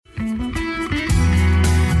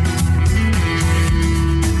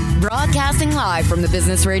Broadcasting live from the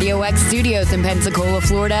Business Radio X studios in Pensacola,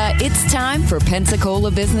 Florida, it's time for Pensacola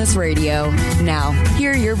Business Radio. Now,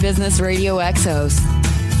 here are your Business Radio X hosts.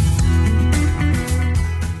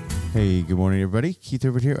 Hey, good morning, everybody. Keith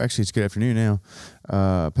Herbert here. Actually, it's good afternoon now.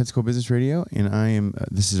 Pensacola Business Radio, and I am.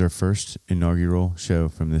 This is our first inaugural show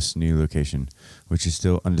from this new location, which is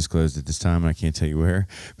still undisclosed at this time, and I can't tell you where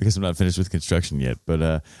because I'm not finished with construction yet. But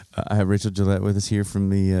I have Rachel Gillette with us here from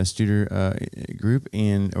the Studer Group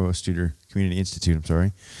Studer Community Institute. I'm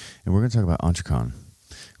sorry, and we're going to talk about Entrecon,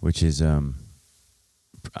 which is I'm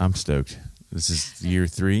stoked. This is year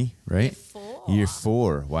 3, right? Year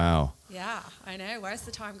 4. Wow. Yeah, I know. Where's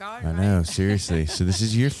the time going? I know, seriously. So this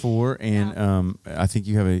is year 4, and I think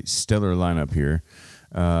you have a stellar lineup here.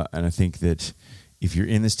 And I think that if you're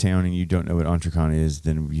in this town and you don't know what Entrecon is,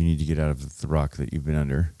 then you need to get out of the rock that you've been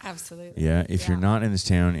under. Absolutely. Yeah. If you're not in this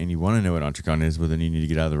town and you want to know what Entrecon is, well, then you need to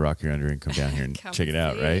get out of the rock you're under and come down here and check it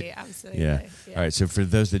out, right? Absolutely. Yeah. All right. So for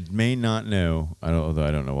those that may not know, although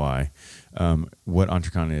I don't know why, what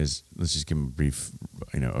Entrecon is, let's just give them a brief,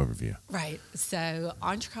 overview. Right. So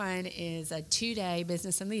Entrecon is a 2-day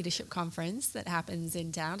business and leadership conference that happens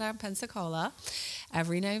in downtown Pensacola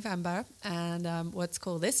every November. And what's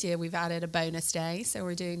cool this year, we've added a bonus day. So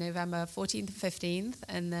we're doing November 14th and 15th.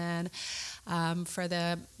 And then for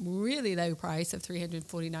the really low price of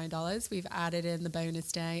 $349, we've added in the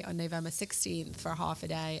bonus day on November 16th for half a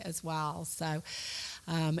day as well. So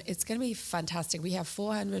it's going to be fantastic. We have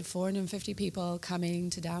 450 people coming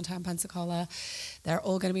to downtown Pensacola. They're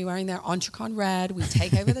all going to be wearing their Entrecon red. We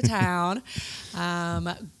take over the town.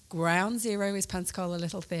 Ground zero is Pensacola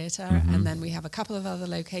Little Theatre, and then we have a couple of other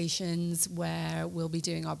locations where we'll be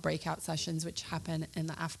doing our breakout sessions, which happen in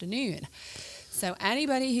the afternoon. So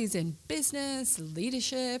anybody who's in business,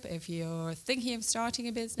 leadership, if you're thinking of starting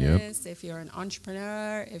a business, if you're an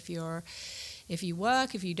entrepreneur, if you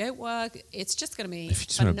work, if you don't work, it's just going to be if you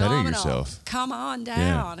just phenomenal. Want to better yourself. Come on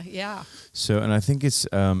down. Yeah. So, and I think it's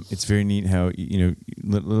very neat how,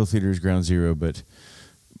 Little Theater is ground zero, but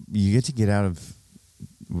you get out of,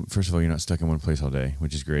 first of all, you're not stuck in one place all day,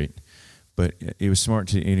 which is great. But it was smart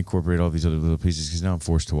to incorporate all these other little pieces because now I'm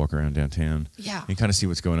forced to walk around downtown and kind of see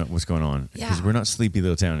what's going on. Because we're not sleepy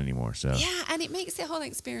little town anymore. So yeah, and it makes the whole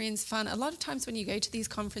experience fun. A lot of times when you go to these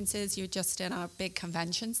conferences, you're just in a big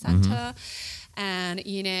convention center, and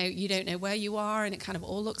you don't know where you are, and it kind of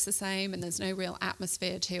all looks the same, and there's no real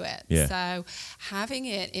atmosphere to it. Yeah. So having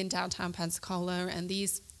it in downtown Pensacola and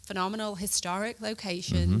these phenomenal historic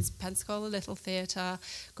locations, Pensacola Little Theatre,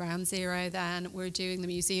 Ground Zero, then we're doing the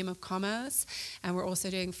Museum of Commerce, and we're also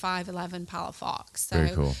doing 511 Palafox. So very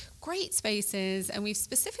cool. Great spaces, and we've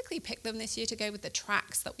specifically picked them this year to go with the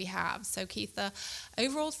tracks that we have. So Keith, the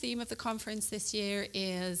overall theme of the conference this year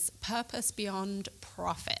is Purpose Beyond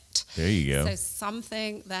Profit. There you go. So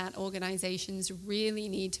something that organizations really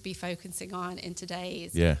need to be focusing on in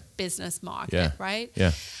today's business market, right?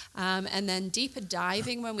 Yeah. And then deeper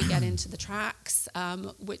diving when we get into the tracks,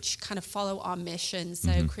 which kind of follow our mission.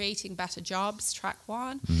 So creating better jobs, track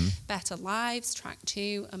 1, better lives, track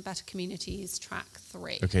 2, and better communities, track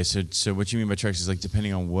 3. Okay, so what you mean by tracks is like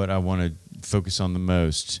depending on what I want to focus on the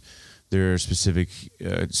most, there are specific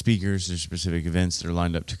speakers, there's specific events that are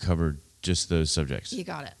lined up to cover just those subjects. You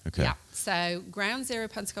got it. Okay. Yeah. So Ground Zero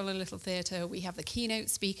Pensacola Little Theatre, we have the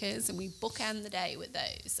keynote speakers, and we bookend the day with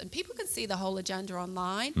those. And people can see the whole agenda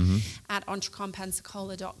online at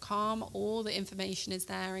entreconpensacola.com. All the information is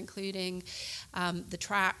there, including the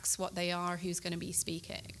tracks, what they are, who's going to be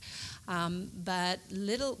speaking.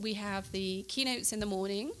 We have the keynotes in the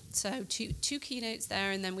morning, so two keynotes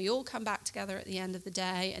there, and then we all come back together at the end of the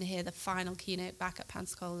day and hear the final keynote back at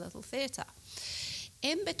Pensacola Little Theatre.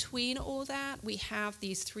 In between all that, we have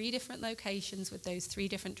these 3 different locations with those 3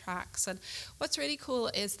 different tracks. And what's really cool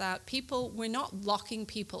is that we're not locking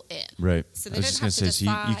people in. Right. So they I was just going to say,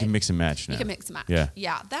 so you can mix and match now. You can mix and match. Yeah.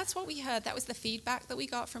 Yeah, that's what we heard. That was the feedback that we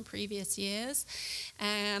got from previous years.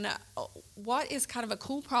 And what is kind of a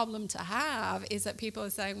cool problem to have is that people are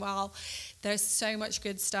saying, well, there's so much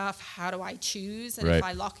good stuff. How do I choose? And if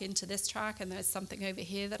I lock into this track and there's something over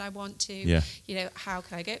here that I want to, how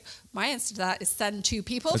can I go? My answer to that is send 2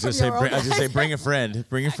 people. I was going to say, bring a friend.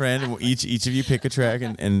 Bring a friend. And each of you pick a track,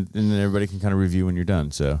 and then everybody can kind of review when you're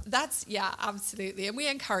done. So that's absolutely. And we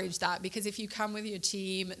encourage that because if you come with your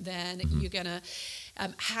team, then you're gonna.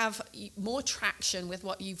 have more traction with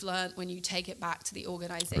what you've learned when you take it back to the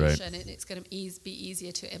organization, and it's going to be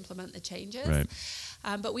easier to implement the changes. Right.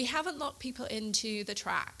 But we haven't locked people into the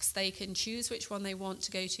tracks. They can choose which one they want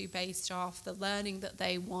to go to based off the learning that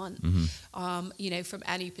they want, from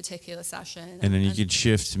any particular session. And then you could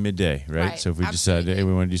shift midday, right? So if we decide, hey,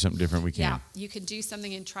 we want to do something different, we can. Yeah, you can do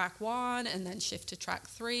something in track 1 and then shift to track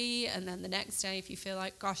 3. And then the next day, if you feel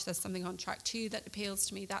like, gosh, there's something on track 2 that appeals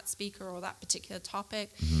to me, that speaker or that particular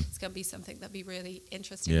topic, it's going to be something that'd be really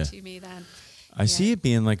interesting to me then. I see it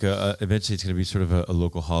being like eventually it's going to be sort of a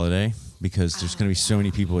local holiday because there's going to be so many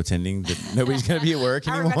people attending that nobody's going to be at work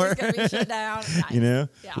anymore. Everybody's going to be shut down.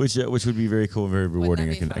 Nice. Which would be very cool, very rewarding.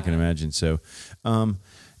 I can imagine. So,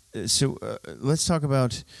 let's talk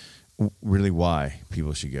about really why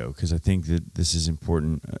people should go, because I think that this is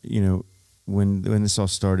important. When this all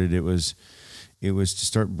started, it was to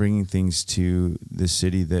start bringing things to the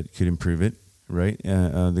city that could improve it. Right,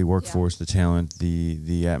 the workforce, the talent,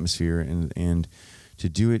 the atmosphere, and to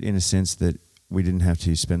do it in a sense that we didn't have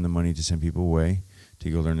to spend the money to send people away to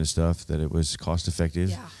go learn this stuff, that it was cost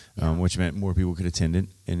effective, which meant more people could attend it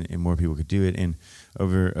and more people could do it. And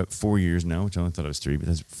over 4 years now, which I only thought it was 3, but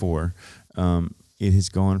that's 4, it has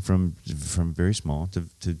gone from very small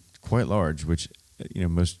to quite large, which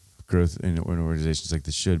most growth in organizations like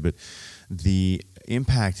this should. But the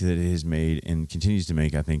impact that it has made and continues to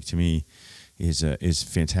make, I think, to me, is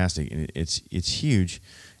fantastic, and it's huge,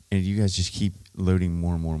 and you guys just keep loading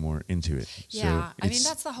more and more and more into it. Yeah, so I mean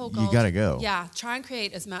that's the whole goal. You gotta go. Yeah, try and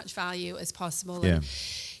create as much value as possible. Yeah. And,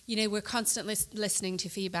 we're constantly listening to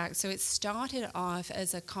feedback. So it started off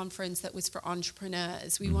as a conference that was for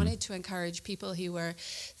entrepreneurs. We wanted to encourage people who were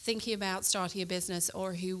thinking about starting a business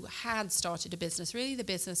or who had started a business, really the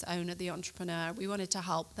business owner, the entrepreneur. We wanted to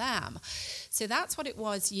help them. So that's what it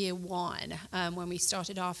was year 1 when we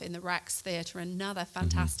started off in the Rex Theatre, another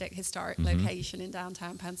fantastic historic location in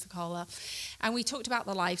downtown Pensacola. And we talked about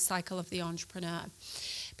the life cycle of the entrepreneur.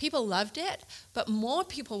 People loved it, but more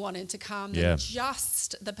people wanted to come than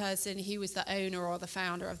just the person who was the owner or the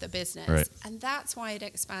founder of the business. Right. And that's why it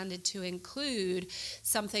expanded to include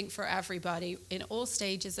something for everybody in all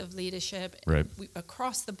stages of leadership,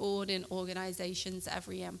 across the board in organizations,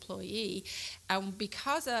 every employee. And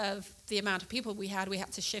because of the amount of people we had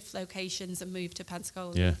to shift locations and move to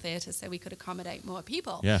Pensacola Theatre so we could accommodate more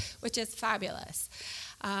people, which is fabulous.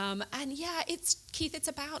 Keith, it's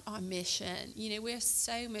about our mission. We're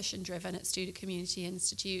so mission driven at Studer Community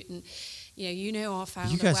Institute, and our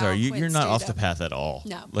founder. You guys are. You're not off the path at all.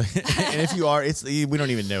 No. And if you are, we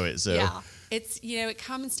don't even know it. So yeah. It's, it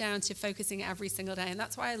comes down to focusing every single day. And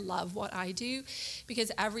that's why I love what I do,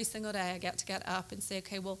 because every single day I get to get up and say,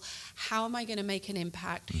 okay, well, how am I going to make an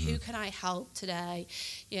impact? Who can I help today?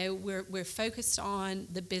 We're focused on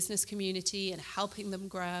the business community and helping them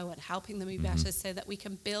grow and helping them be better so that we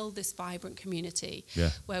can build this vibrant community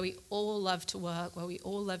where we all love to work, where we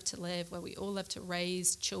all love to live, where we all love to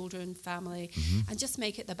raise children, family, and just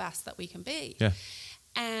make it the best that we can be. Yeah.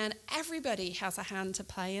 And everybody has a hand to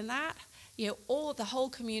play in that. The whole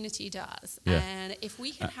community does. Yeah. And if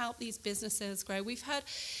we can help these businesses grow, we've heard,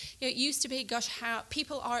 it used to be, gosh, how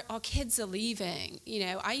our kids are leaving.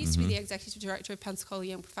 I used to be the executive director of Pensacola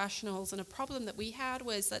Young Professionals, and a problem that we had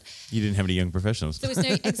was that you didn't have any young professionals. There was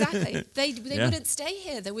no, exactly. They wouldn't stay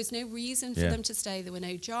here. There was no reason for them to stay. There were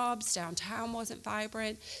no jobs. Downtown wasn't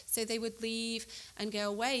vibrant. So they would leave and go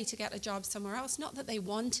away to get a job somewhere else. Not that they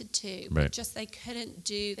wanted to, but just they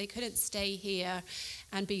couldn't stay here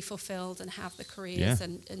and be fulfilled and have the careers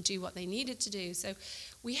and do what they needed to do. So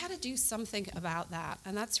we had to do something about that.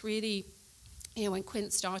 And that's really, when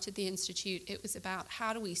Quint started the Institute, it was about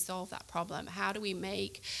how do we solve that problem? How do we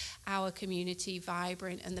make our community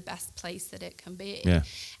vibrant and the best place that it can be? Yeah.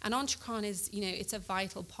 And EntreCon is, it's a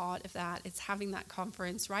vital part of that. It's having that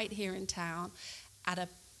conference right here in town at a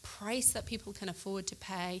price that people can afford to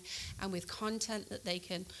pay, and with content that they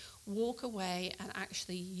can walk away and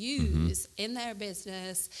actually use in their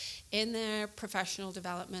business, in their professional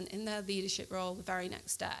development, in their leadership role the very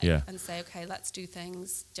next day, and say, okay, let's do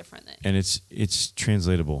things differently. And it's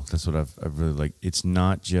translatable. That's what I've really liked. It's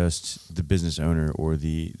not just the business owner or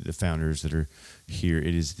the founders that are here.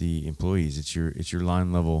 It is the employees. It's your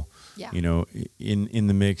line level. In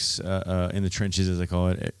the mix, in the trenches, as I call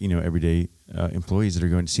it. Everyday employees that are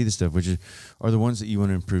going to see this stuff, which are the ones that you want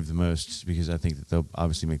to improve the most, because I think that they'll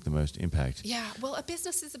obviously make the most impact. Yeah, well, a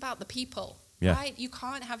business is about the people, right? You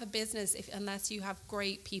can't have a business unless you have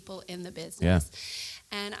great people in the business.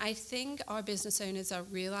 Yeah. And I think our business owners are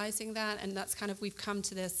realizing that, and that's kind of, we've come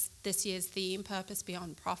to this year's theme, Purpose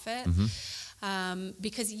Beyond Profit.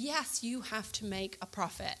 Because yes, you have to make a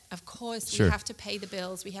profit. Of course, Sure. we have to pay the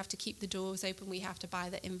bills. We have to keep the doors open. We have to buy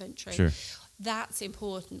the inventory. Sure. That's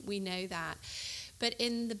important. We know that. But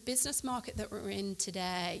in the business market that we're in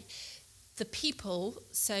today, the people,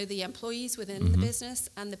 so the employees within the business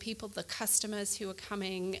and the people, the customers who are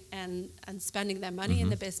coming and spending their money in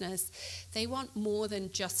the business, they want more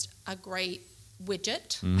than just a great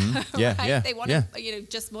widget. Yeah, right? yeah, They want yeah.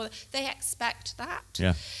 just more. They expect that.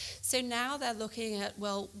 Yeah. So now they're looking at,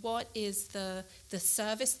 well, what is the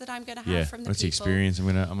service that I'm going to have Yeah. from the What's the people? experience I'm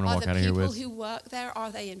gonna walk out of here with? Are the people who work there,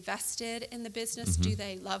 are they invested in the business? Do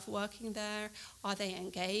they love working there? Are they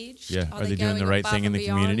engaged? Yeah. Are they doing going the right above thing in and the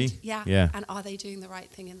beyond? community? Yeah. Yeah. And are they doing the right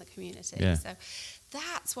thing in the community? Yeah. So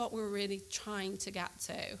that's what we're really trying to get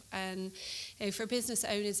to. And for business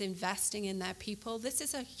owners investing in their people, this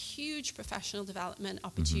is a huge professional development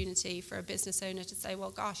opportunity for a business owner to say,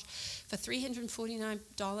 well, gosh, for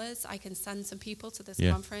 $349, I can send some people to this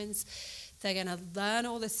conference. They're going to learn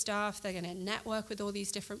all this stuff. They're going to network with all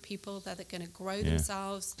these different people. They're going to grow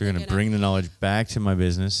themselves. They're going to bring the knowledge back to my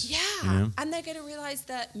business. Yeah. You know? And they're going to realize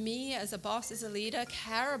that me as a boss, as a leader,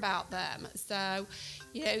 care about them. So,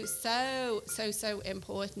 so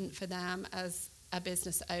important for them as a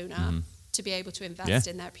business owner to be able to invest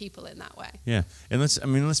in their people in that way. Yeah. And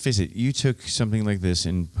let's face it. You took something like this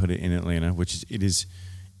and put it in Atlanta, which it is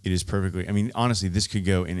perfectly. I mean, honestly, this could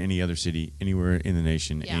go in any other city, anywhere in the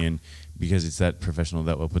nation, and because it's that professional,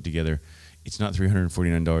 that well put together, it's not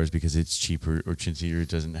 $349 because it's cheaper or chintzy or it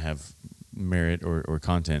doesn't have merit or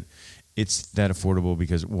content. It's that affordable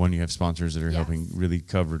because one, you have sponsors that are helping really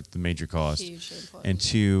cover the major costs, Hugely important. and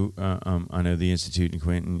two, I know the Institute and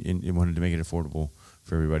Quentin and wanted to make it affordable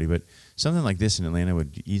for everybody, but something like this in Atlanta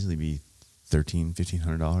would easily be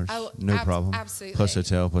 $1,500. Oh, no problem. Absolutely. Plus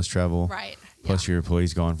hotel, plus travel. Right. Plus your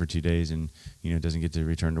employee's gone for 2 days and doesn't get to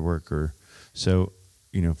return to work, or so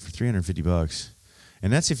for $350.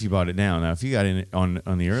 And that's if you bought it now. Now, if you got in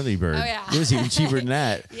on the early bird, it was even cheaper than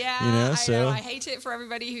that. Yeah, I know. I hate it for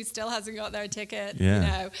everybody who still hasn't got their ticket.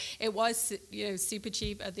 Yeah. It was super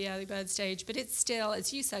cheap at the early bird stage, but it's still,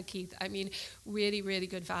 as you said, Keith, I mean, really, really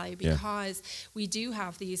good value because we do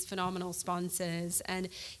have these phenomenal sponsors. And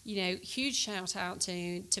huge shout out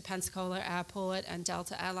to Pensacola Airport and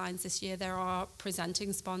Delta Airlines this year. They're our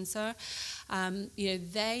presenting sponsor.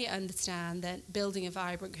 They understand that building a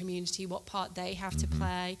vibrant community, what part they have to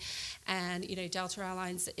play, and Delta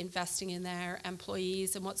Airlines investing in their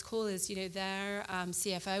employees. And what's cool is their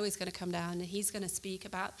CFO is going to come down and he's going to speak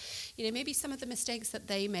about maybe some of the mistakes that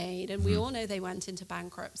they made. And we all know they went into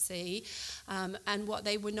bankruptcy, and what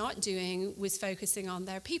they were not doing was focusing on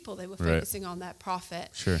their people. They were focusing on their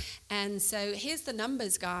profit. Sure. And so here's the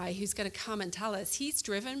numbers guy who's going to come and tell us he's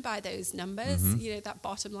driven by those numbers, that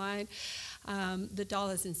bottom line. The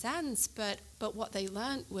dollars and cents, but what they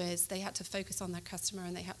learned was they had to focus on their customer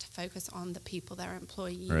and they had to focus on the people, their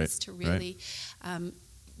employees, to really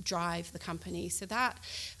drive the company. So that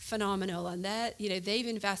phenomenal, and that they've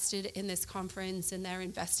invested in this conference and they're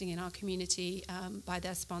investing in our community by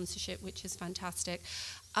their sponsorship, which is fantastic.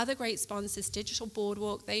 Other great sponsors, Digital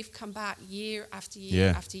Boardwalk, they've come back year after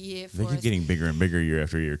year after year for us. They keep getting bigger and bigger year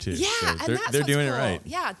after year too. Yeah, so and they're doing cool. it right.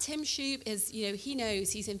 Yeah, Tim Shoup is, he knows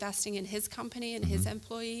he's investing in his company and his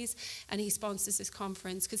employees, and he sponsors this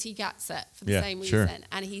conference because he gets it for the same reason.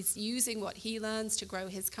 And he's using what he learns to grow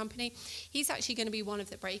his company. He's actually going to be one of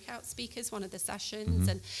the breakout speakers, one of the sessions,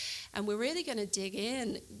 and we're really going to dig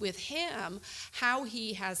in with him how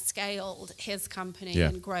he has scaled his company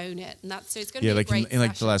and grown it. And so it's going to be a great in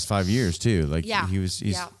like the last 5 years too. Like he's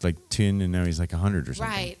like 10 and now he's like 100 or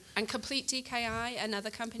something. Right. And Complete DKI, another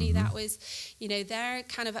company that was, they're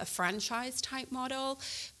kind of a franchise type model,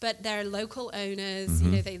 but they're local owners.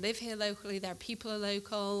 They live here locally, their people are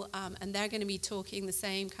local, and they're going to be talking the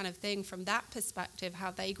same kind of thing from that perspective,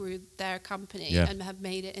 how they grew their company and have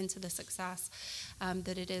made it into the success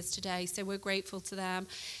that it is today. So we're grateful to them.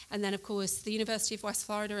 And then, of course, the University of West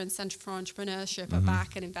Florida and Center for Entrepreneurship are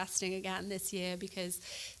back and investing again this year because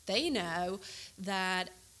they know that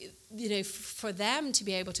for them to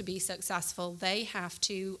be able to be successful, they have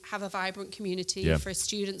to have a vibrant community for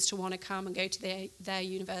students to want to come and go to their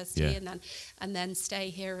university and then stay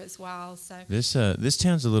here as well. So this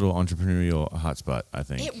town's a little entrepreneurial hotspot, I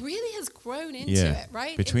think. It really has grown into it,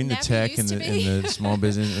 right? Between the tech and the small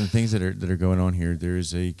business and the things that are going on here, there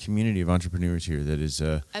is a community of entrepreneurs here that is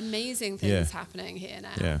amazing things happening here now.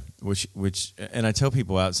 Yeah, which and I tell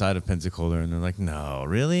people outside of Pensacola, and they're like, "No,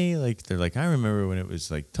 really?" Like they're like, "I remember when it was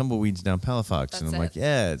like tumbleweeds down Palafox," and I'm like,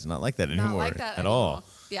 "Yeah, it's not like that anymore not like that at all."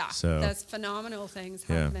 Yeah, so there's phenomenal things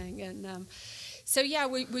happening, and So yeah,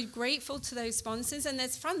 we're grateful to those sponsors, and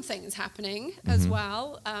there's fun things happening as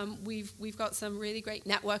well. We've got some really great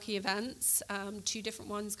networking events, 2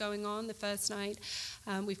 different ones going on. The first night,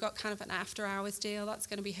 we've got kind of an after-hours deal that's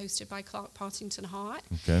going to be hosted by Clark Partington Hart.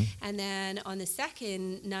 Okay. And then on the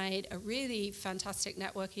second night, a really fantastic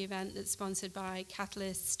networking event that's sponsored by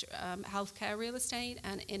Catalyst Healthcare Real Estate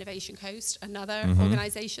and Innovation Coast, another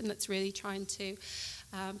organization that's really trying to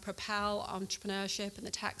propel entrepreneurship and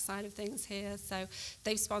the tech side of things here. So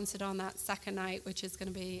they've sponsored on that second night, which is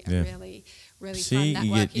going to be a really, really fun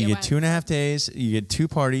networking event. You get 2.5 days, you get 2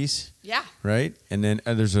 parties. Yeah. Right? And then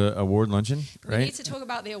there's a award luncheon, right? We need to talk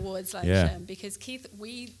about the awards luncheon because, Keith,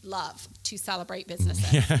 we love to celebrate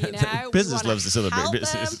businesses. You know? Business loves to celebrate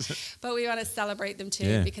business. But we want to celebrate them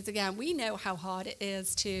too because, again, we know how hard it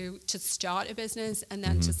is to start a business and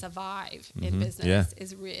then to survive in business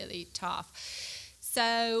is really tough.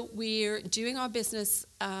 So we're doing our business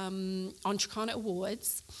Entrecon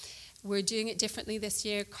Awards. We're doing it differently this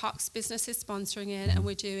year. Cox Business is sponsoring it, and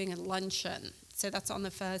we're doing a luncheon. So that's on the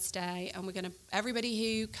first day, and we're going to, everybody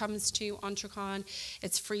who comes to Entrecon,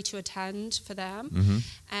 it's free to attend for them.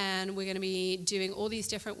 And we're going to be doing all these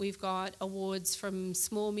different, we've got awards from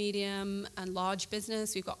small, medium, and large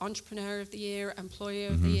business. We've got Entrepreneur of the Year, Employer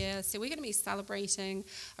of the Year. So we're going to be celebrating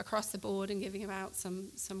across the board and giving out some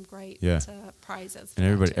great prizes. And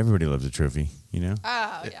everybody loves a trophy, you know?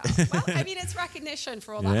 Oh, yeah. Well, I mean, it's recognition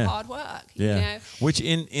for all that hard work, you know? Which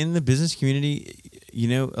in the business community, you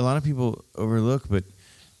know, a lot of people overlook, but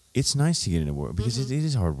it's nice to get an award because it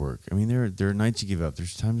is hard work. I mean, there are nights you give up.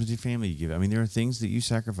 There's times with your family you give up. I mean, there are things that you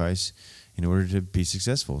sacrifice in order to be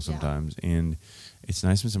successful sometimes. And it's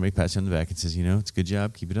nice when somebody pats you on the back and says, you know, it's a good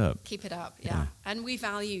job. Keep it up. Keep it up, yeah. And we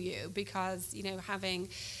value you because, you know, having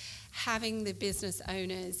the business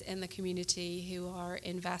owners in the community who are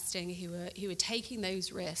investing, who are taking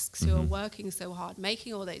those risks, who are working so hard,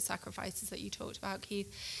 making all those sacrifices that you talked about,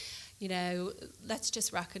 Keith. You know, let's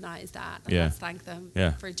just recognize that and let's thank them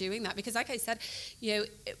for doing that. Because like I said, you know,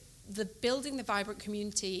 building the vibrant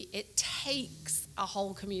community, it takes a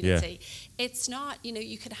whole community. It's not, you know,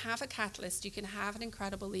 you can have a catalyst, you can have an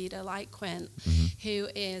incredible leader like Quint who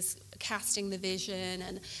is casting the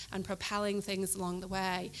vision and propelling things along the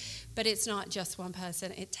way. But it's not just one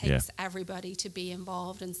person. It takes everybody to be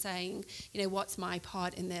involved and saying, you know, what's my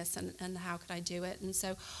part in this and how can I do it? And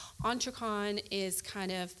so Entrecon is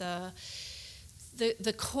kind of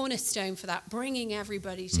the cornerstone for that, bringing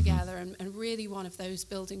everybody together and really one of those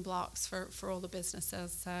building blocks for all the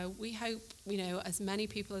businesses. So we hope, you know, as many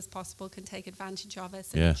people as possible can take advantage of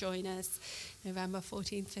us and join us November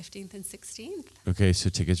 14th, 15th, and 16th. Okay, so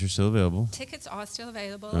tickets are still available. Tickets are still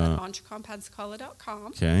available at entreconpensacola.com.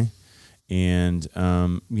 Okay. And,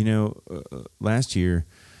 you know, last year,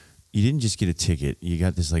 you didn't just get a ticket. You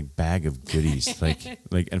got this like bag of goodies.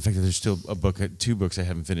 like in fact, there's still 2 books I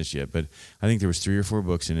haven't finished yet, but I think there was 3 or 4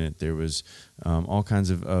 books in it. There was all kinds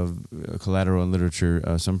of collateral and literature,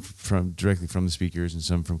 some directly from the speakers and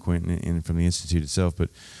some from Quentin and from the Institute itself. But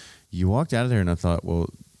you walked out of there and I thought, well,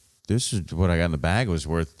 this is what I got in the bag was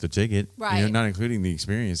worth the ticket, right? You know, not including the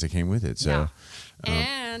experience that came with it. So,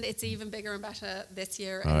 and it's even bigger and better this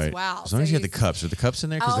year as well. As long as you have the cups. Are the cups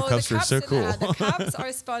in there? Because the cups are so cool. The cups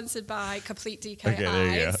are sponsored by Complete DKI. Okay,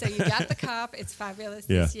 there you go. So you get the cup. It's fabulous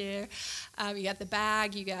this year. You get the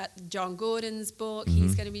bag. You get John Gordon's book.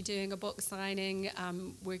 He's going to be doing a book signing.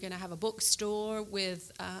 We're going to have a bookstore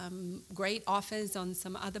with great offers on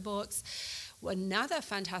some other books. Another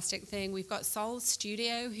fantastic thing, we've got Sol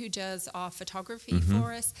Studio who does our photography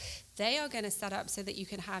for us. They are going to set up so that you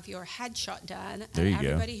can have your headshot done. There you go.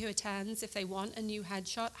 Everybody who attends, if they want a new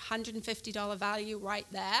headshot, $150 value right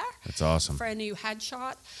there. That's awesome. For a new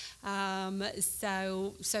headshot.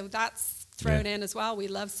 So that's thrown in as well. We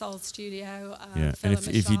love Sol Studio. And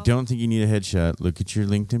if you don't think you need a headshot, look at your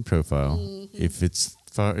LinkedIn profile. If it's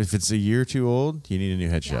a year or 2 old, you need a new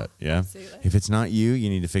headshot. Yeah. Absolutely. If it's not you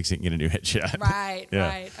need to fix it and get a new headshot. Right.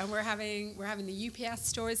 And we're having the UPS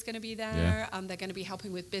store is going to be there. They're going to be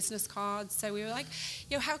helping with business cards. So we were like,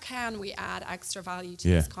 you know, how can we add extra value to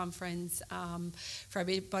this conference for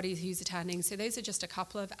everybody who's attending? So those are just a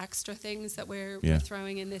couple of extra things that we're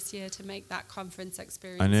throwing in this year to make that conference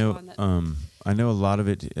experience. I know a lot of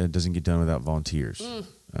it doesn't get done without volunteers,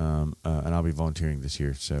 and I'll be volunteering this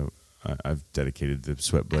year. So I've dedicated the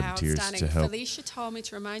sweat, blood, and tears Outstanding. to help. Felicia told me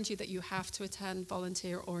to remind you that you have to attend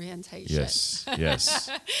volunteer orientation. Yes, yes.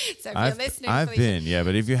 So if you're listening, I've Felicia, been, yeah,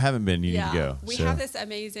 but if you haven't been, you need to go. We So, have this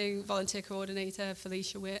amazing volunteer coordinator,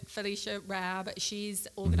 Felicia Rab. She's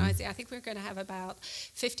organizing, I think we're going to have about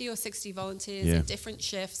 50 or 60 volunteers Yeah. in different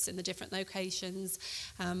shifts in the different locations.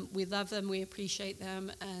 We love them, we appreciate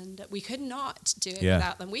them, and we could not do it Yeah.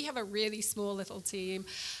 without them. We have a really small little team.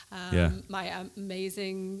 Yeah. My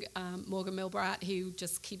amazing Morgan Milbrat, who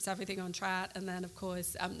just keeps everything on track, and then, of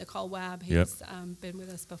course, Nicole Webb, who's been with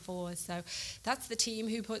us before. So that's the team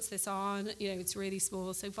who puts this on. You know, it's really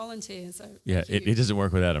small, so volunteers are yeah, it doesn't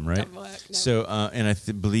work without them, right? Doesn't work, no. So, and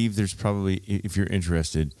I believe there's probably, if you're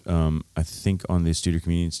interested, I think on the Studio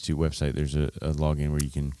Community Institute website, there's a login where you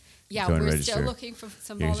can Yeah, go and we're register. still looking for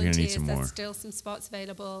some Yeah, 'cause you're gonna need volunteers. some more. There's still some spots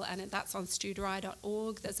available, and that's on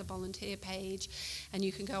studori.org. There's a volunteer page, and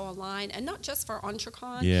you can go online. And not just for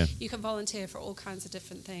Entrecon, Yeah. you can volunteer for all kinds of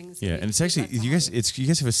different things. Yeah, and it's actually we'd like to you guys. help You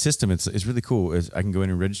guys have a system. It's really cool. I can go in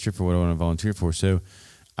and register for what I want to volunteer for, so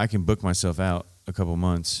I can book myself out a couple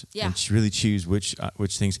months Yeah. and really choose which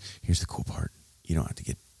things. Here's the cool part: you don't have to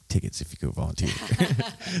get tickets if you go volunteer.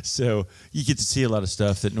 So you get to see a lot of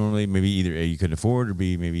stuff that normally maybe either A, you couldn't afford, or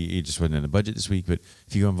B, maybe it just wasn't in the budget this week. But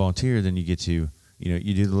if you go and volunteer, then you get to you do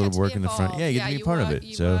the You little get to work be in the front. involved. Yeah, you get to be a part of work, it.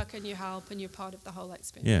 You So work and you help, and you're part of the whole yeah,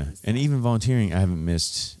 experience. and even volunteering, I haven't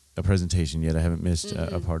missed a presentation yet. I haven't missed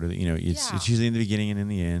a part of it. It's Yeah. it's usually in the beginning and in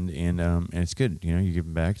the end, and it's good. You're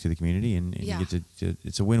giving back to the community, and Yeah. you get to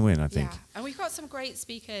it's a win-win. I think. Yeah, and we've got some great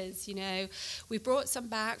speakers. We brought some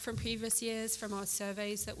back from previous years from our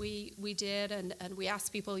surveys that we did, and we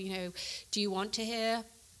asked people, do you want to hear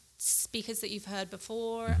speakers that you've heard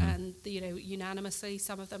before? Mm-hmm. And unanimously,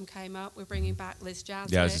 some of them came up. We're bringing back Liz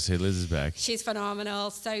Jaswick. Yeah, I was gonna say Liz is back. She's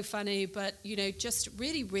phenomenal, so funny, but just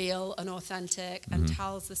really real and authentic, and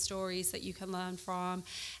tells the stories that you can learn from.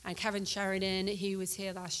 And Kevin Sheridan, he was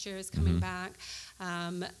here last year, is coming back.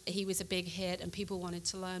 He was a big hit, and people wanted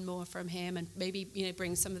to learn more from him, and maybe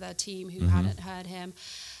bring some of their team who hadn't heard him.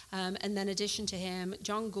 And then, in addition to him,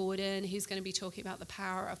 John Gordon, who's going to be talking about the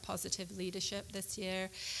power of positive leadership this year.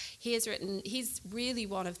 He's really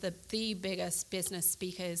one of the biggest business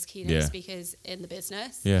speakers, keynote speakers in the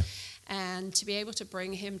business. Yeah. And to be able to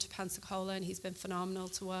bring him to Pensacola, and he's been phenomenal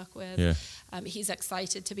to work with. Yeah. He's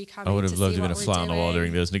excited to be coming. I would have to loved see to have what been a we're fly on the wall doing.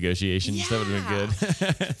 during those negotiations. That would have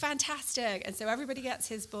been good. Fantastic. And so everybody gets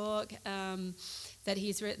his book that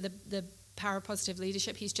he's written, the Power of Positive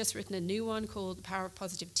Leadership. He's just written a new one called The Power of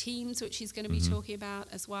Positive Teams, which he's going to be talking about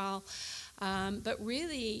as well. But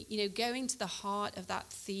really, going to the heart of that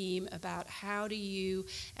theme about how do you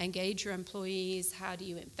engage your employees, how do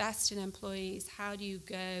you invest in employees, how do you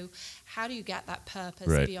get that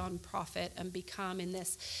purpose beyond profit and become in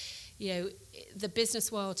this, the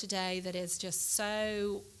business world today that is just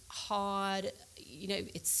so hard.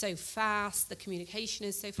 It's so fast. The communication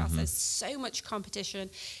is so fast. There's so much competition.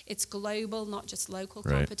 It's global, not just local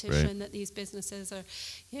competition that these businesses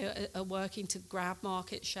are working to grab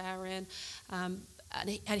market share in. And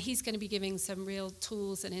he's going to be giving some real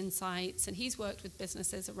tools and insights. And he's worked with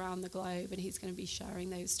businesses around the globe, and he's going to be sharing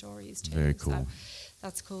those stories too. Very cool. So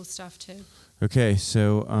that's cool stuff too. Okay,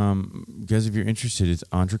 so guys, if you're interested, it's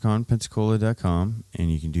entreconpensacola.com,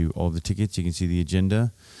 and you can do all the tickets. You can see the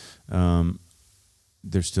agenda.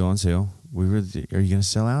 They're still on sale. Are you going to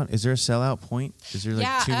sell out? Is there a sellout point? Is there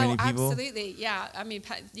too many people? Absolutely. Yeah. I mean,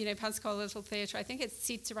 Pensacola Little Theatre, I think it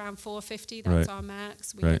seats around 450. That's our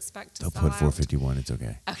max. We expect to They'll sell put out. 451. It's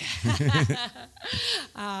okay. Okay.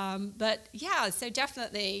 But yeah, so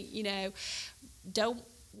definitely, don't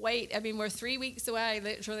wait. I mean, we're 3 weeks away,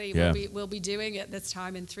 literally. Yeah. We'll be doing it this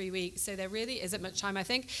time in 3 weeks. So there really isn't much time. I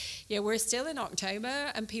think, we're still in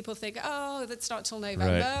October, and people think, oh, that's not till November.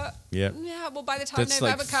 Right. Yep. Yeah, well, by the time That's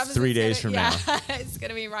November like comes, 3 days from now. it's going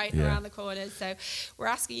to be right around the corner. So we're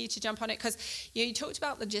asking you to jump on it because you talked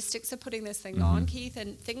about logistics of putting this thing on, Keith,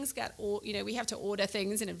 and things we have to order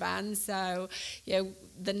things in advance. So,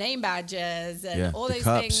 the name badges and all those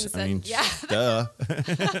cups. things. I mean, and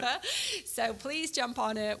duh. So please jump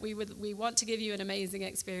on it. We want to give you an amazing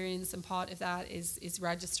experience, and part of that is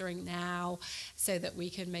registering now, so that we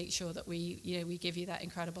can make sure that we give you that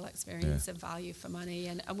incredible experience and value for money.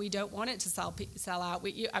 And we don't want it to sell out.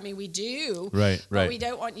 We do. Right. But we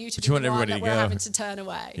don't want you to But be you want the one everybody that to we're go. having to turn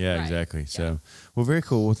away. Yeah, Right. exactly. Yeah. So, well, very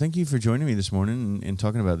cool. Well, thank you for joining me this morning and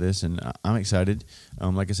talking about this. And I'm excited.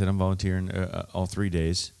 Like I said, I'm volunteering all 3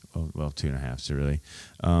 days. Well, 2.5. So really,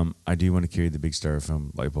 I do want to carry the big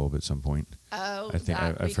styrofoam light bulb at some point. Oh, I think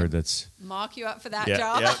I've heard that's mark you up for that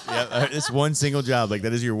job. Yeah. It's one single job. Like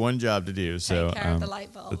that is your one job to do. So Take care of the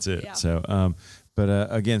light bulb. That's it. Yeah. So, But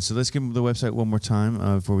again, so let's give the website one more time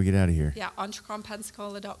before we get out of here. Yeah,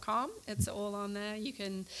 entreconpensacola.com. It's all on there. You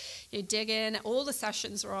can dig in. All the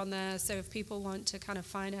sessions are on there. So if people want to kind of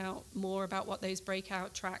find out more about what those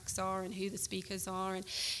breakout tracks are and who the speakers are, and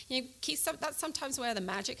that's sometimes where the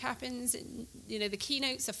magic happens. And, the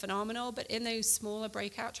keynotes are phenomenal, but in those smaller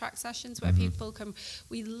breakout track sessions where people can,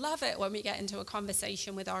 we love it when we get into a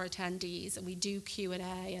conversation with our attendees and we do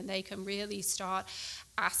Q&A, and they can really start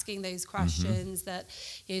asking those questions that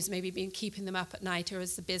is maybe been keeping them up at night, or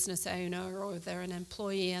as the business owner, or if they're an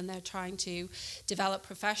employee and they're trying to develop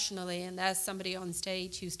professionally, and there's somebody on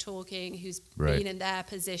stage who's talking, who's been in their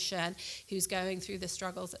position, who's going through the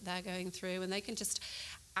struggles that they're going through, and they can just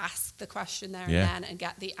ask the question there and then and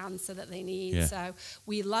get the answer that they need. Yeah. So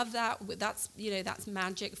we love that. That's that's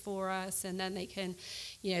magic for us. And then they can,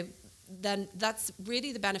 then that's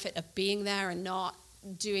really the benefit of being there and not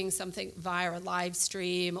doing something via a live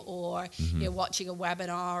stream or watching a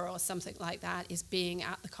webinar or something like that, is being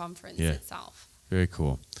at the conference itself. Very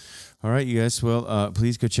cool. All right, you guys. Well,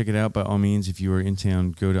 please go check it out. By all means, if you are in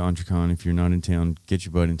town, go to EntreCon. If you're not in town, get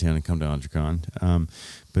your butt in town and come to EntreCon.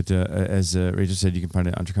 But as Rachel said, you can find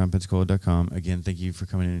it at entreconpensacola.com. Again, thank you for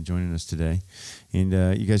coming in and joining us today. And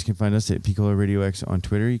you guys can find us at Picola Radio X on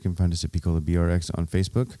Twitter. You can find us at Picola BRX on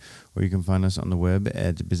Facebook. Or you can find us on the web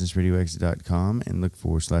at businessradiox.com and look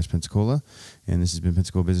for /Pensacola. And this has been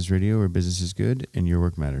Pensacola Business Radio, where business is good and your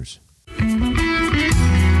work matters.